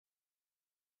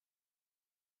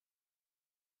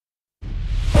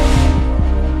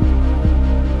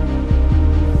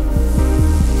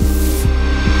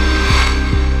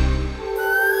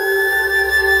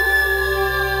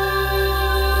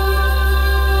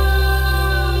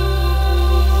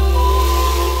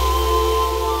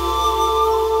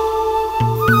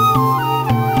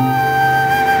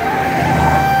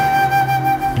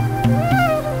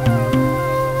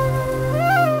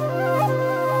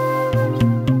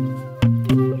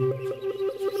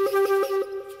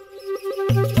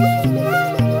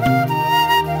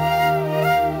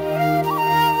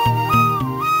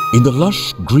In the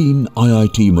lush green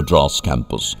IIT Madras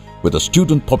campus, with a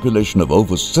student population of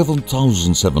over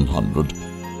 7,700,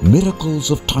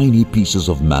 miracles of tiny pieces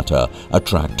of matter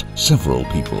attract several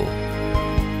people.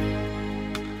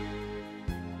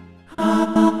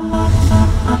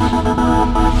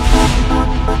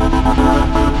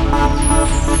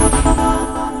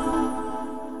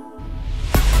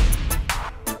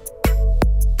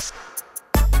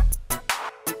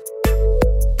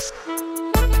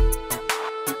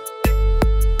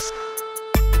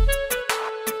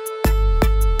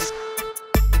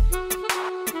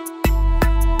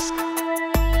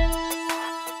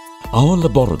 Our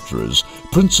laboratories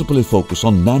principally focus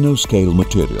on nanoscale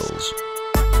materials.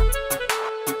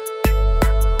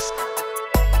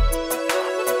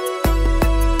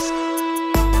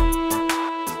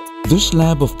 This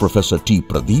lab of Professor T.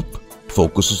 Pradeep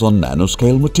focuses on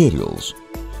nanoscale materials.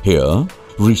 Here,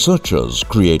 researchers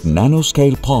create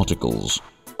nanoscale particles,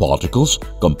 particles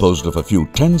composed of a few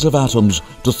tens of atoms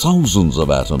to thousands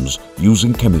of atoms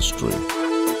using chemistry.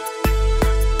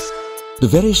 The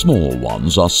very small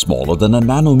ones are smaller than a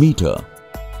nanometer.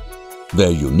 Their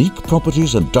unique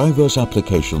properties and diverse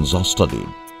applications are studied.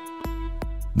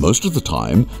 Most of the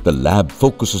time, the lab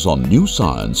focuses on new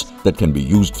science that can be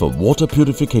used for water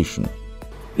purification.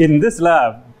 In this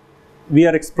lab, we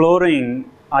are exploring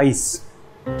ice.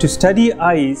 To study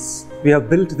ice, we have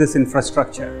built this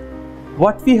infrastructure.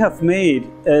 What we have made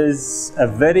is a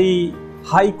very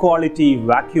high quality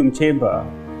vacuum chamber,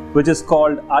 which is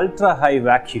called ultra high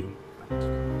vacuum.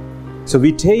 So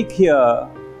we take here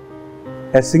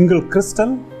a single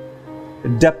crystal,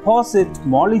 deposit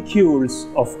molecules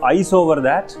of ice over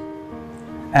that,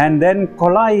 and then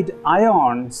collide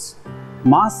ions,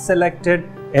 mass selected,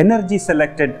 energy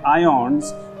selected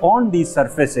ions on these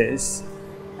surfaces,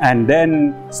 and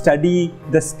then study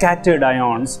the scattered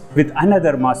ions with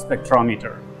another mass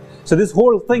spectrometer. So this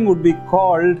whole thing would be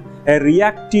called a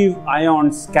reactive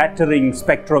ion scattering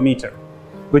spectrometer,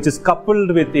 which is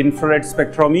coupled with infrared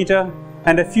spectrometer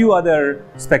and a few other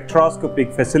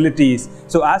spectroscopic facilities.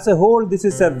 So as a whole, this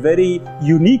is a very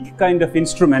unique kind of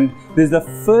instrument. This is the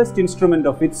first instrument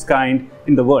of its kind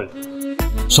in the world.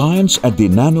 Science at the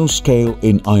nanoscale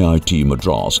in IIT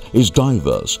Madras is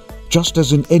diverse, just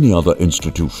as in any other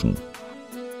institution.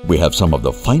 We have some of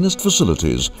the finest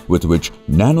facilities with which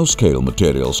nanoscale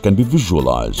materials can be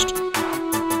visualized.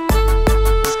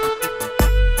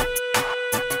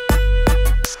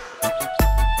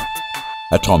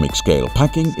 Atomic scale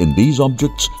packing in these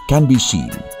objects can be seen.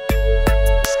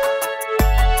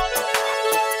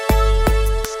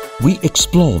 We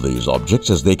explore these objects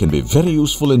as they can be very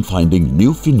useful in finding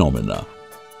new phenomena.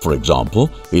 For example,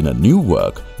 in a new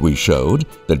work, we showed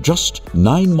that just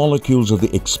 9 molecules of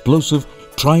the explosive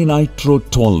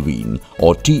trinitrotoluene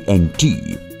or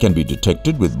TNT can be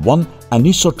detected with one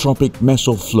anisotropic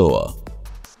mesofluor.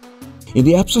 In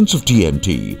the absence of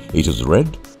TNT, it is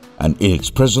red, and in its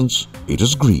presence, it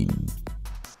is green.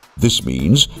 This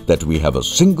means that we have a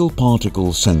single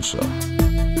particle sensor.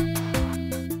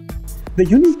 The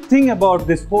unique thing about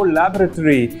this whole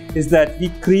laboratory is that we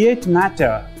create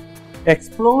matter,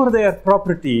 explore their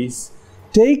properties,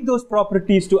 take those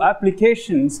properties to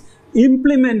applications,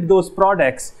 implement those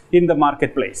products in the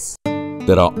marketplace.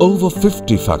 There are over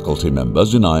 50 faculty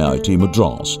members in IIT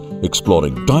Madras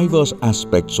exploring diverse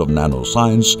aspects of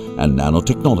nanoscience and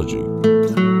nanotechnology.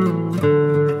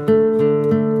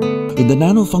 In the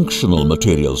Nanofunctional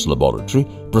Materials Laboratory,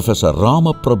 Professor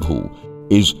Rama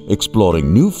Prabhu is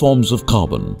exploring new forms of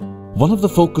carbon. One of the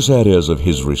focus areas of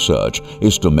his research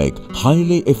is to make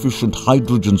highly efficient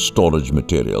hydrogen storage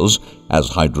materials, as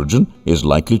hydrogen is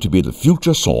likely to be the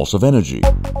future source of energy.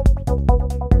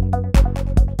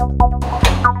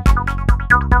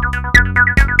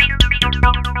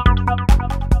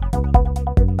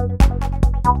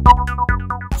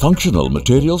 Functional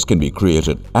materials can be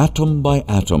created atom by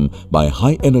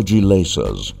high energy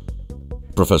lasers.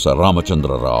 Professor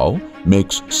Ramachandra Rao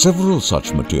makes several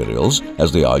such materials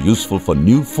as they are useful for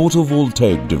new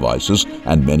photovoltaic devices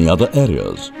and many other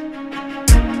areas.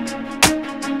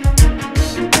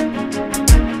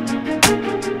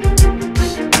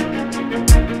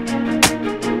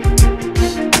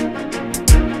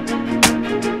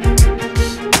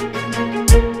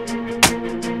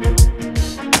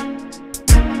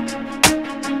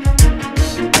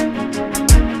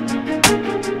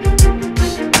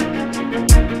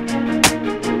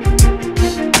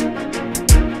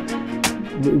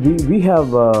 We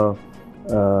have a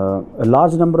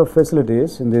large number of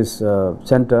facilities in this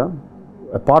center.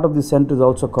 A part of this center is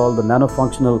also called the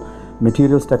Nanofunctional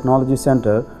Materials Technology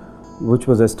Center, which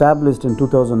was established in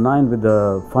 2009 with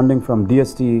the funding from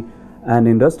DST and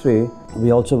industry.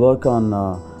 We also work on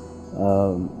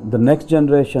the next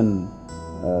generation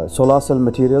solar cell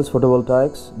materials,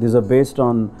 photovoltaics. These are based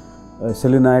on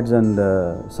selenides and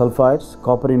sulfides,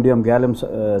 copper, indium, gallium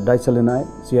diselenide,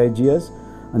 CIGS,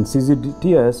 and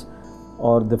CZTS,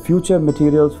 or the future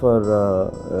materials for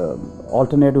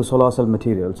alternative solar cell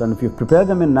materials. And if you prepare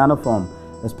them in nano form,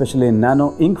 especially in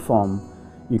nano ink form,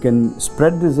 you can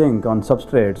spread this ink on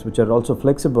substrates which are also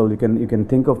flexible. You can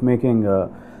think of making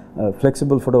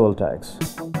flexible photovoltaics.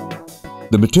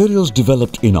 The materials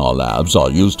developed in our labs are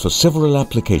used for several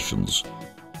applications.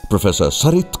 Professor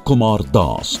Sarit Kumar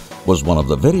Das was one of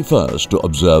the very first to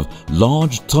observe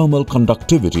large thermal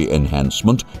conductivity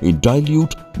enhancement in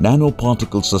dilute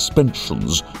nanoparticle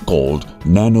suspensions called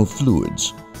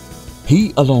nanofluids.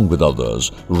 He, along with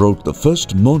others, wrote the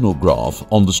first monograph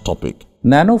on this topic.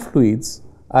 Nanofluids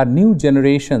are new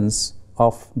generations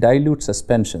of dilute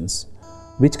suspensions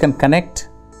which can connect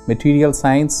material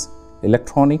science,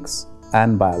 electronics,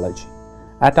 and biology.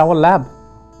 At our lab,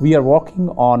 we are working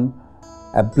on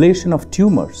ablation of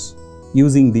tumors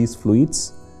using these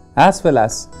fluids, as well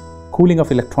as cooling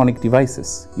of electronic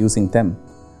devices using them,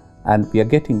 and we are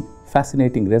getting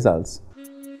fascinating results.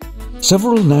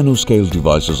 Several nanoscale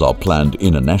devices are planned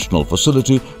in a national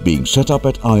facility being set up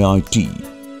at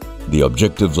IIT. The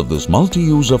objectives of this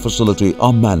multi-user facility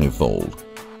are manifold.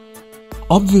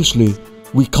 Obviously,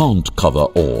 we can't cover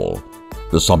all.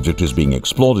 The subject is being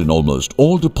explored in almost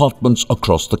all departments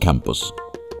across the campus.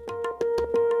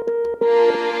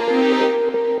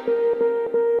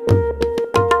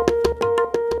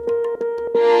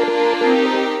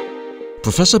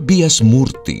 Professor B.S.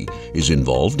 Murthy is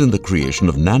involved in the creation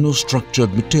of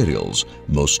nanostructured materials,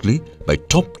 mostly by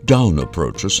top-down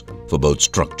approaches for both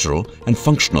structural and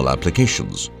functional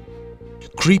applications.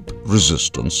 Creep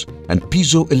resistance and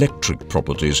piezoelectric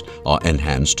properties are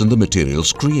enhanced in the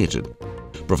materials created.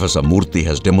 Professor Murthy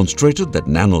has demonstrated that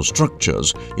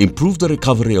nanostructures improve the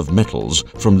recovery of metals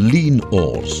from lean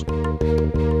ores.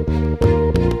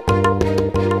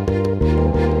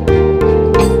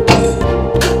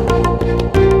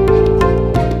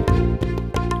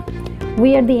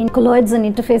 We at the Colloids and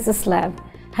Interfaces Lab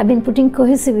have been putting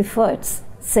cohesive efforts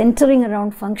centering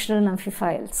around functional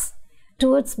amplifiers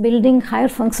towards building higher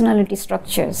functionality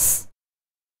structures,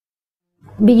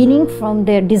 beginning from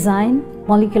their design,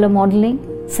 molecular modeling,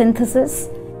 synthesis,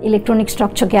 electronic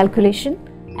structure calculation,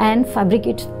 and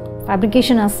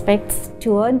fabrication aspects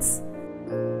towards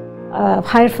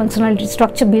higher functionality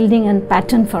structure building and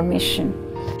pattern formation.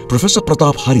 Professor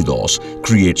Pratap Haridas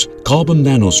creates carbon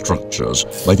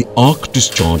nanostructures by the arc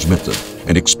discharge method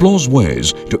and explores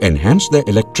ways to enhance their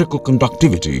electrical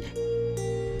conductivity.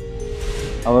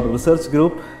 Our research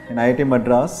group in IIT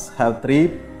Madras have 3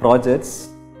 projects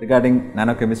regarding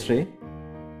nanochemistry.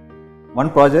 One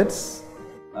project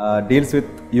deals with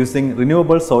using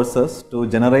renewable sources to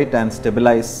generate and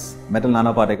stabilize metal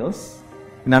nanoparticles.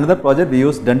 In another project, we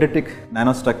use dendritic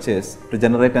nanostructures to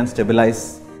generate and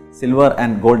stabilize silver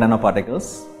and gold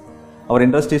nanoparticles. Our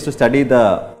interest is to study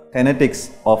the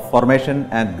kinetics of formation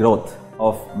and growth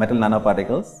of metal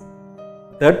nanoparticles.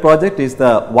 Third project is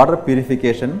the water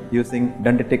purification using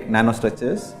dendritic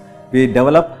nanostructures. We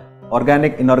develop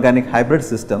organic inorganic hybrid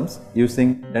systems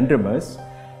using dendrimers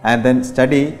and then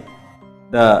study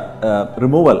the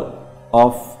removal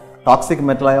of toxic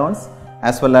metal ions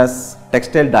as well as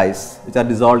textile dyes which are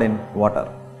dissolved in water.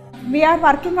 We are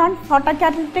working on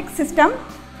photocatalytic system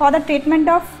for the treatment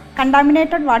of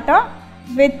contaminated water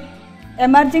with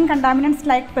emerging contaminants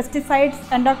like pesticides,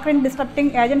 endocrine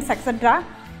disrupting agents, etc.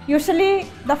 Usually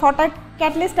the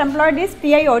photocatalyst employed is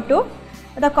TiO2.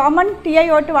 The common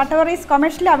TiO2, whatever is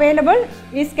commercially available,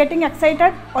 is getting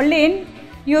excited only in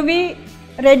UV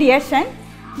radiation.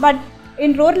 But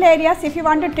in rural areas, if you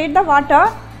want to treat the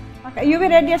water,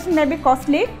 UV radiation may be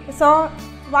costly. So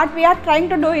what we are trying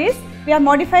to do is, we are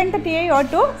modifying the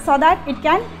TiO2 so that it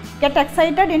can get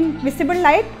excited in visible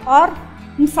light or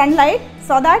in sunlight,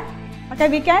 so that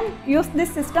we can use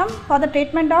this system for the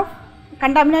treatment of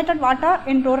contaminated water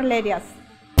in rural areas.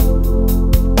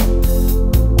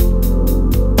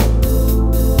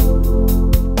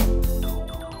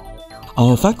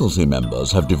 Our faculty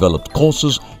members have developed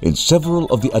courses in several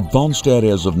of the advanced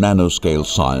areas of nanoscale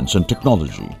science and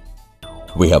technology.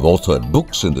 We have authored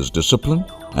books in this discipline,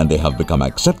 and they have become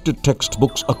accepted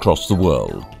textbooks across the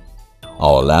world.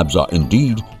 Our labs are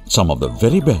indeed some of the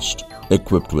very best,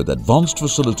 equipped with advanced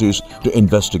facilities to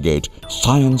investigate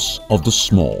science of the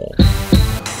small.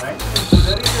 So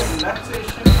there is a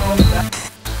relaxation of that.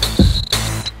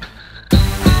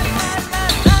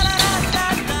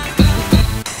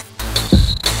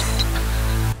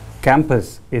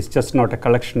 campus is just not a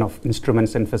collection of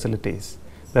instruments and facilities.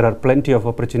 There are plenty of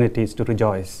opportunities to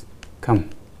rejoice. Come,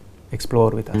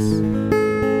 explore with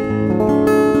us.